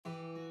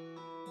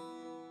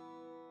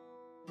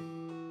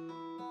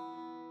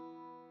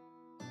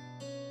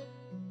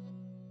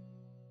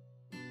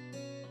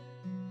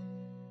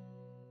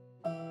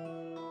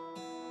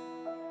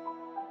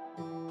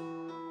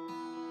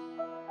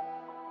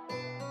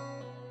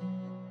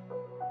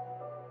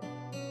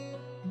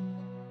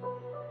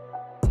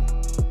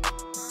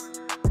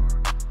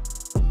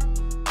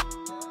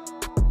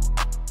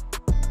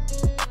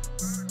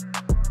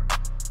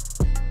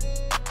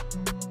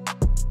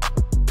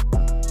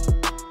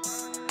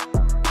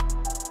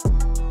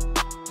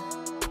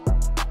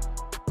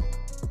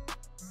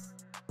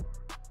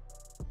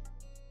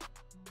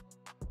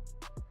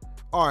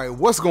All right,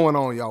 what's going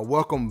on, y'all?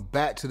 Welcome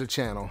back to the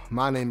channel.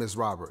 My name is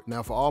Robert.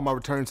 Now, for all my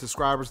returning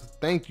subscribers,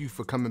 thank you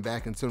for coming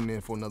back and tuning in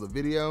for another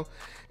video.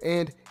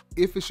 And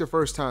if it's your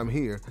first time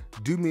here,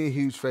 do me a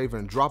huge favor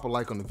and drop a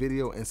like on the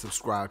video and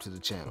subscribe to the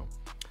channel.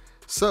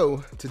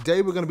 So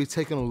today we're going to be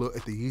taking a look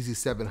at the Yeezy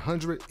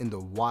 700 in the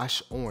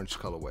wash orange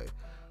colorway.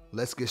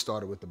 Let's get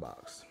started with the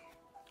box.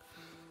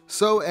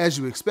 So as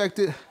you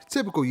expected,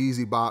 typical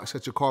Yeezy box.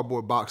 Got your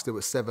cardboard box there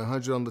with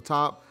 700 on the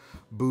top,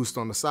 Boost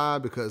on the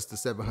side because the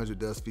 700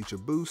 does feature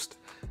Boost.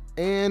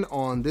 And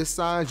on this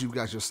side, you've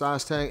got your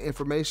size tag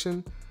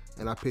information.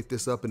 And I picked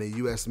this up in a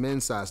US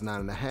men's size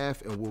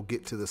 9.5, and we'll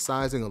get to the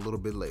sizing a little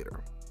bit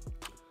later.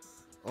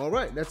 All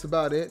right, that's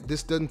about it.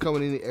 This doesn't come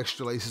with any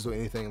extra laces or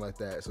anything like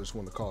that, so I just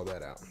want to call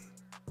that out.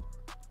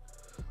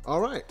 All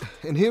right,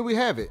 and here we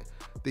have it,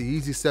 the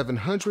Yeezy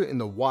 700 in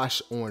the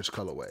wash orange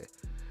colorway.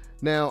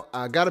 Now,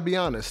 I gotta be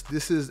honest,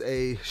 this is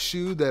a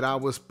shoe that I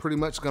was pretty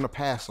much gonna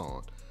pass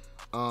on.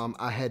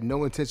 I had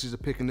no intentions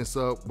of picking this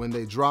up when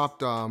they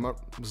dropped,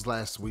 it was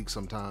last week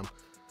sometime.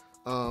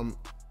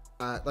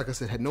 Like I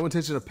said, had no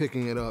intention of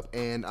picking it up,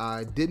 and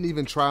I didn't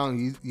even try on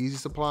Yeezy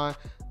Supply.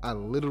 I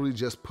literally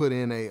just put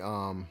in a,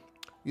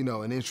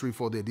 an entry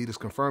for the Adidas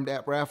Confirmed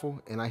app raffle,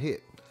 and I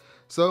hit.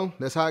 So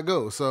that's how it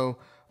goes. So,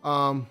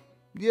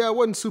 yeah, I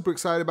wasn't super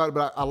excited about it,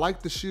 but I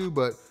liked the shoe,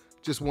 but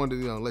just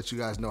wanted to, let you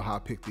guys know how I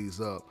picked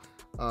these up.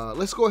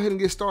 Let's go ahead and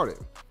get started.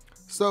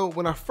 So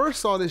when I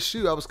first saw this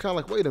shoe, I was kind of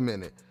like, wait a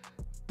minute.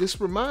 This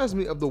reminds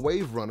me of the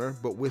Wave Runner,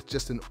 but with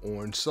just an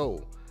orange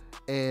sole.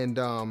 And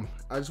I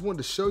just wanted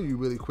to show you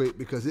really quick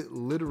because it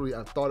literally,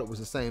 I thought it was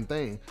the same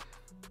thing.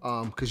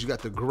 Because you got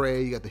the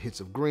gray, you got the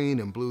hits of green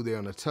and blue there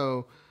on the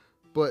toe.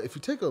 But if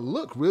you take a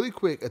look really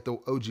quick at the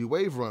OG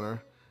Wave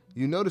Runner,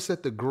 you notice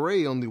that the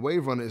gray on the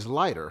Wave Runner is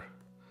lighter.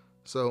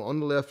 So on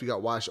the left, you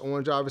got wash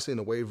orange, obviously, and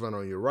the Wave Runner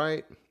on your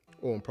right,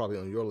 or probably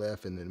on your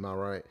left and then my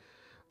right.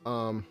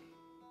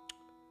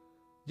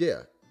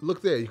 Yeah,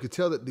 look there. You can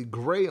tell that the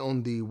gray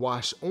on the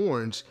wash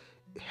orange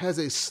has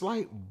a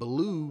slight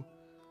blue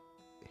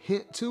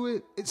hint to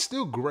it. It's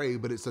still gray,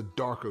 but it's a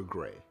darker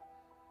gray.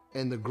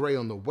 And the gray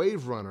on the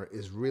Wave Runner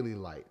is really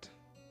light.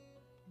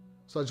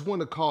 So I just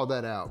wanted to call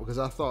that out because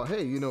I thought,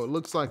 hey, it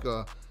looks like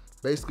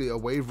basically a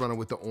Wave Runner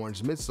with the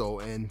orange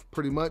midsole, and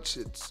pretty much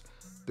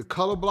the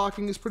color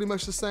blocking is pretty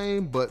much the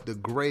same, but the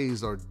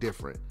grays are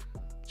different.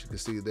 As you can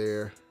see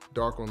there,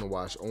 darker on the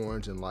wash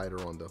orange and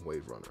lighter on the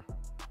Wave Runner.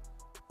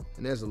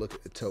 And there's a look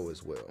at the toe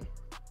as well.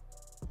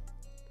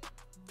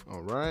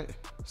 All right,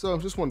 so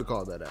just wanted to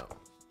call that out.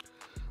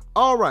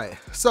 All right,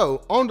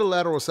 so on the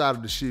lateral side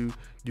of the shoe,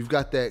 you've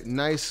got that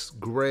nice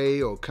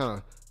gray, or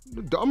kind of,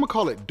 I'm gonna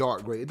call it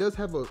dark gray. It does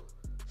have a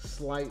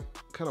slight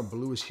kind of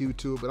bluish hue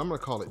to it, but I'm gonna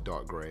call it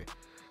dark gray.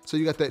 So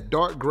you got that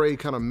dark gray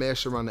kind of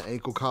mesh around the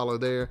ankle collar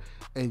there,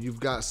 and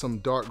you've got some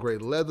dark gray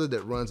leather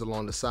that runs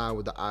along the side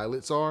where the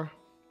eyelets are,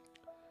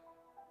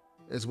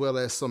 as well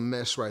as some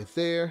mesh right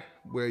there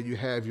where you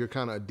have your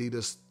kind of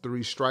Adidas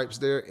 3 stripes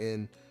there,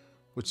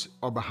 which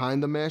are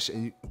behind the mesh,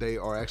 and they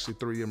are actually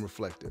 3M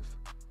reflective.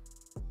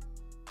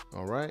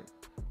 All right.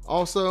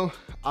 Also,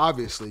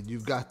 obviously,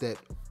 you've got that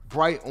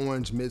bright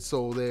orange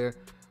midsole there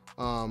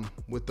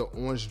with the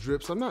orange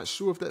drips. I'm not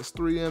sure if that's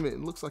 3M. It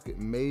looks like it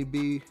may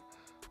be.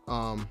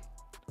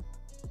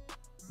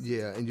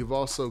 Yeah, and you've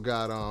also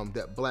got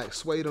that black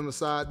suede on the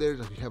side there,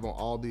 like you have on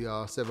all the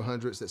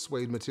 700s, that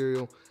suede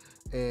material.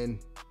 And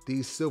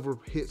these silver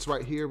hits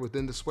right here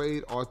within the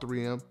suede are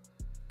 3M.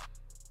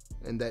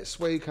 And that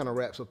suede kind of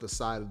wraps up the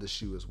side of the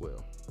shoe as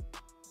well.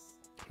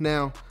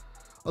 Now,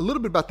 a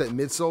little bit about that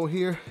midsole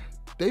here.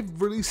 They've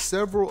released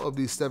several of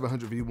these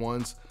 700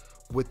 V1s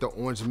with the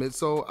orange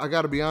midsole. I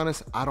gotta be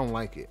honest, I don't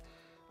like it.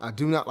 I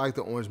do not like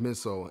the orange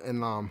midsole.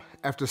 And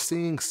after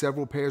seeing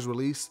several pairs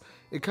released,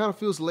 it kind of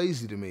feels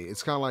lazy to me.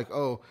 It's kind of like,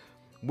 oh,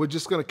 we're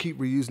just gonna keep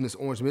reusing this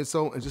orange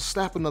midsole and just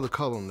slap another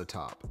color on the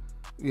top,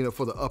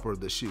 for the upper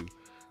of the shoe.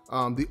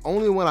 The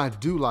only one I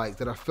do like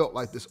that I felt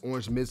like this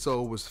orange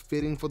midsole was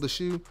fitting for the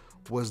shoe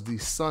was the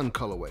Sun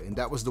colorway. And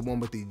that was the one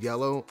with the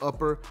yellow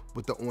upper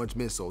with the orange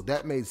midsole.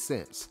 That made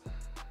sense.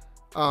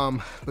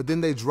 But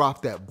then they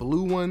dropped that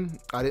blue one.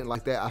 I didn't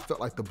like that. I felt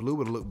like the blue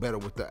would look better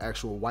with the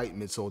actual white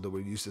midsole that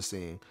we're used to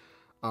seeing.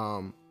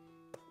 I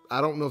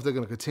don't know if they're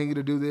going to continue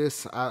to do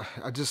this. I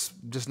just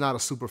not a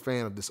super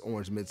fan of this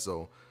orange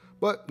midsole,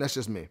 but that's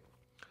just me.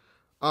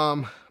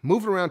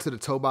 Moving around to the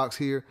toe box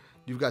here,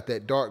 you've got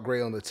that dark gray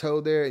on the toe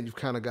there, and you've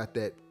kind of got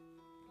that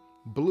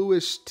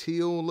bluish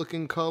teal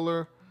looking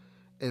color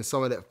and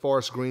some of that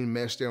forest green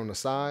mesh there on the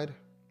side.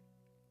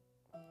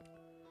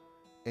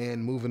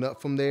 And moving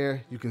up from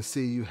there, you can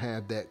see you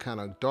have that kind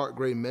of dark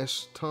gray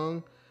mesh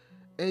tongue.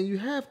 And you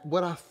have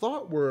what I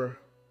thought were,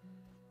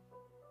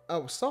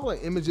 I saw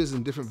like images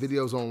and different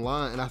videos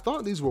online, and I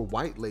thought these were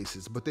white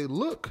laces, but they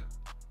look,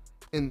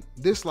 in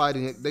this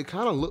lighting, they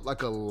kind of look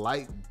like a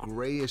light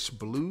grayish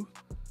blue.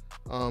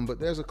 But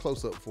there's a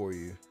close-up for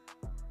you.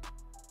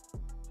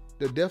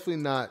 They're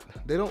definitely not,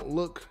 they don't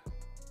look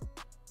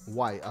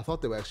white. I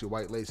thought they were actually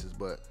white laces,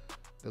 but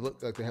they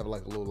look like they have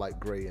like a little light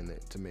gray in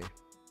it to me.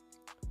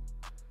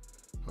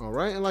 All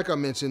right, and like I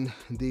mentioned,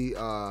 the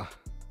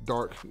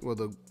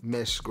the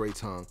mesh gray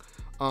tongue.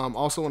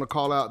 Also want to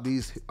call out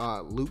these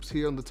loops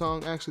here on the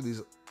tongue. Actually,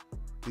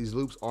 these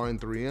loops are in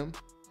 3M.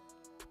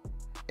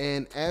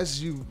 And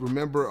as you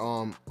remember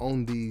on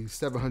the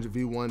 700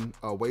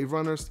 V1 Wave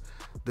Runners,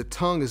 the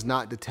tongue is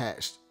not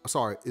detached.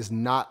 Sorry, is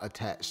not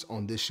attached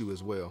on this shoe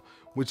as well,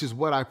 which is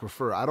what I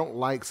prefer. I don't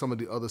like some of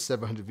the other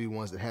 700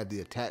 V1s that have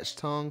the attached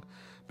tongue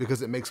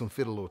because it makes them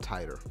fit a little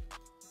tighter.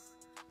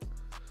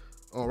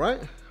 All right,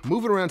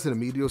 moving around to the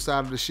medial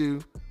side of the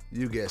shoe,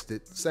 you guessed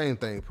it, same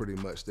thing pretty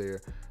much there.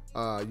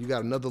 You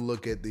got another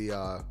look at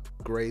the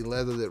gray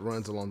leather that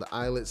runs along the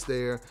eyelets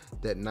there,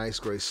 that nice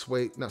gray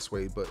suede, not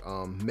suede, but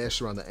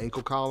mesh around the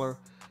ankle collar,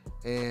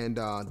 and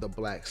the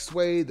black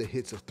suede that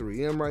hits of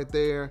 3M right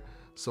there,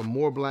 some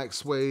more black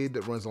suede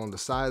that runs along the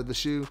side of the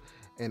shoe,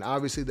 and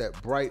obviously that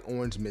bright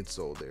orange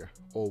midsole there,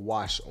 or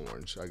wash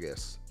orange, I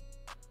guess.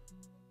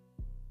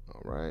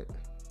 All right.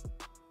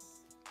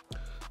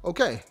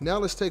 Okay, now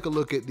let's take a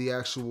look at the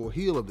actual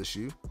heel of the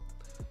shoe.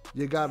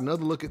 You got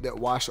another look at that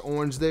wash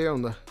orange there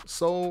on the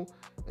sole,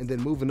 and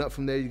then moving up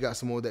from there, you got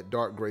some more of that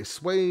dark gray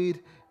suede,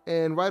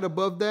 and right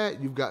above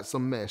that, you've got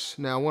some mesh.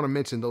 Now, I want to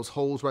mention those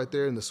holes right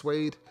there in the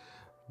suede.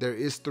 There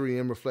is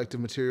 3M reflective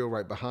material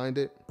right behind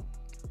it.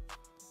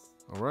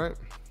 All right,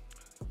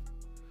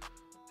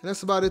 and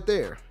that's about it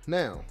there.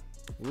 Now,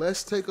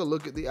 let's take a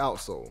look at the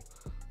outsole.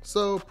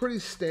 So, pretty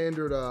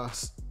standard,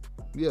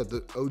 yeah,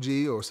 the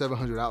OG or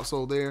 700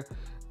 outsole there,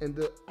 and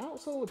the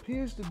outsole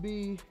appears to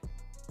be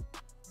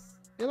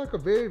in like a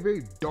very,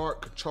 very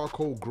dark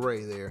charcoal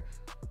gray there.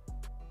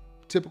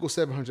 Typical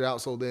 700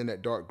 outsole there in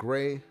that dark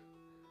gray,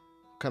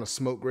 kind of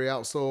smoke gray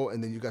outsole,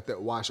 and then you got that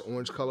wash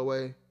orange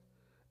colorway.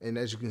 And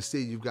as you can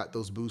see, you've got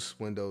those boost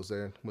windows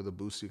there with a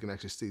boost, so you can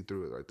actually see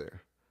through it right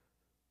there.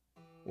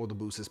 Or the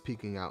boost is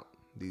peeking out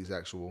these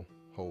actual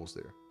holes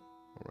there.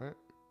 All right.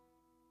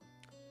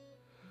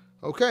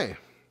 Okay.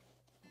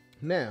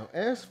 Now,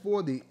 as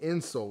for the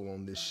insole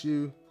on this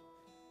shoe,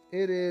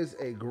 it is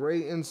a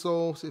gray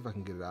insole. See if I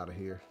can get it out of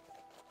here.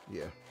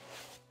 Yeah.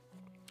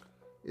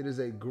 It is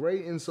a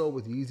gray insole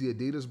with Yeezy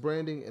Adidas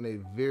branding and a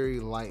very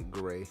light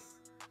gray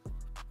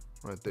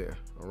right there.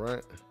 All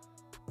right.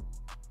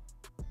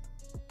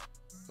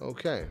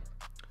 Okay.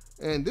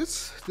 And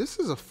this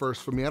is a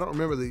first for me. I don't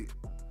remember the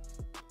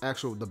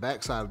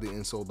back side of the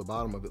insole, the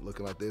bottom of it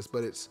looking like this,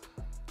 but it's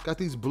got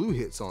these blue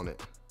hits on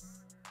it.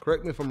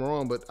 Correct me if I'm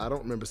wrong, but I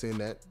don't remember seeing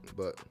that,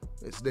 but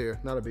it's there.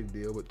 Not a big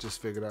deal, but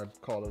just figured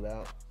I'd call it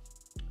out.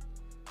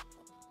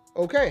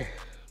 Okay.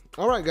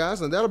 All right,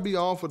 guys, and that'll be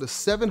all for the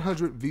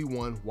 700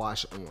 V1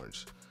 Wash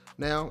Orange.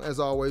 Now, as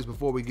always,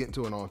 before we get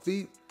into it on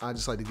feet, I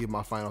just like to give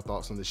my final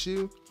thoughts on the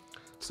shoe.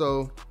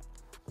 So,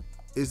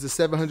 is the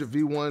 700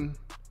 V1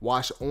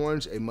 Wash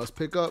Orange a must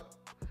pick up?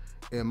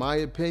 In my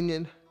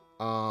opinion,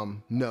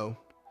 no.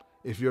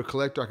 If you're a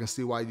collector, I can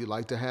see why you'd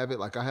like to have it.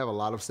 Like, I have a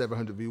lot of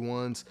 700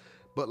 V1s,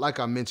 but like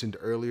I mentioned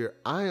earlier,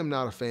 I am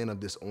not a fan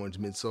of this orange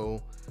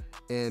midsole.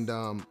 And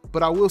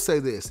but I will say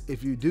this: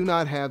 if you do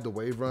not have the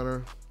Wave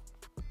Runner,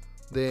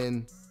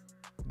 then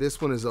this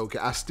one is okay.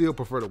 I still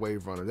prefer the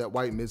Wave Runner. That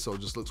white midsole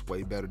just looks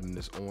way better than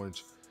this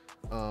orange.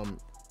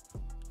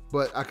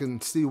 But I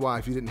can see why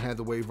if you didn't have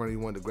the Wave Runner, you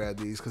wanted to grab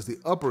these, because the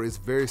upper is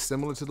very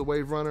similar to the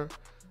Wave Runner,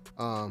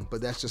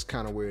 but that's just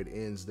kind of where it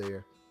ends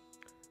there.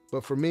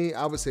 But for me,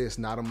 I would say it's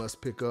not a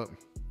must pick up,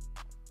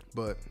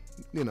 but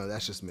you know,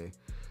 that's just me.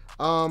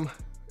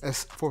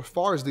 As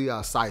far as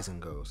the sizing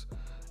goes,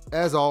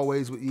 as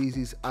always with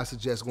Yeezys, I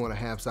suggest going a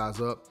half size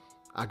up.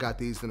 I got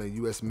these in a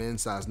US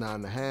men's size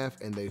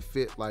 9.5, and they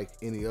fit like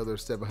any other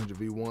 700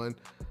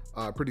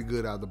 V1. Pretty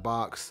good out of the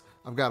box.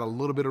 I've got a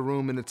little bit of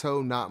room in the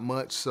toe, not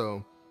much,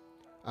 so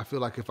I feel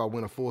like if I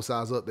went a full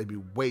size up, they'd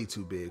be way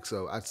too big.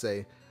 So I'd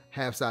say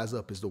half size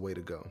up is the way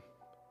to go.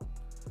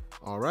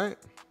 All right.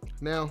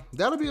 Now,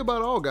 that'll be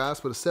about all, guys,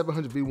 for the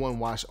 700 V1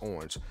 Wash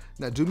Orange.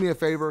 Now, do me a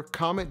favor,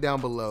 comment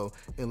down below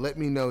and let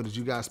me know that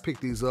you guys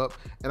picked these up.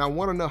 And I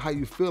want to know how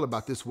you feel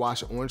about this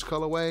Wash Orange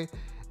colorway.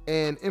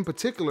 And in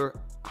particular,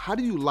 how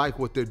do you like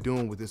what they're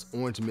doing with this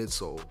orange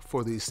midsole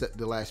for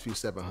the last few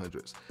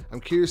 700s? I'm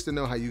curious to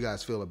know how you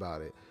guys feel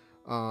about it.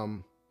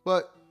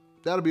 But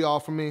that'll be all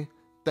from me.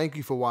 Thank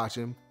you for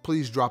watching.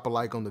 Please drop a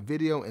like on the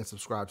video and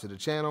subscribe to the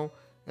channel,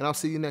 and I'll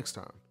see you next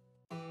time.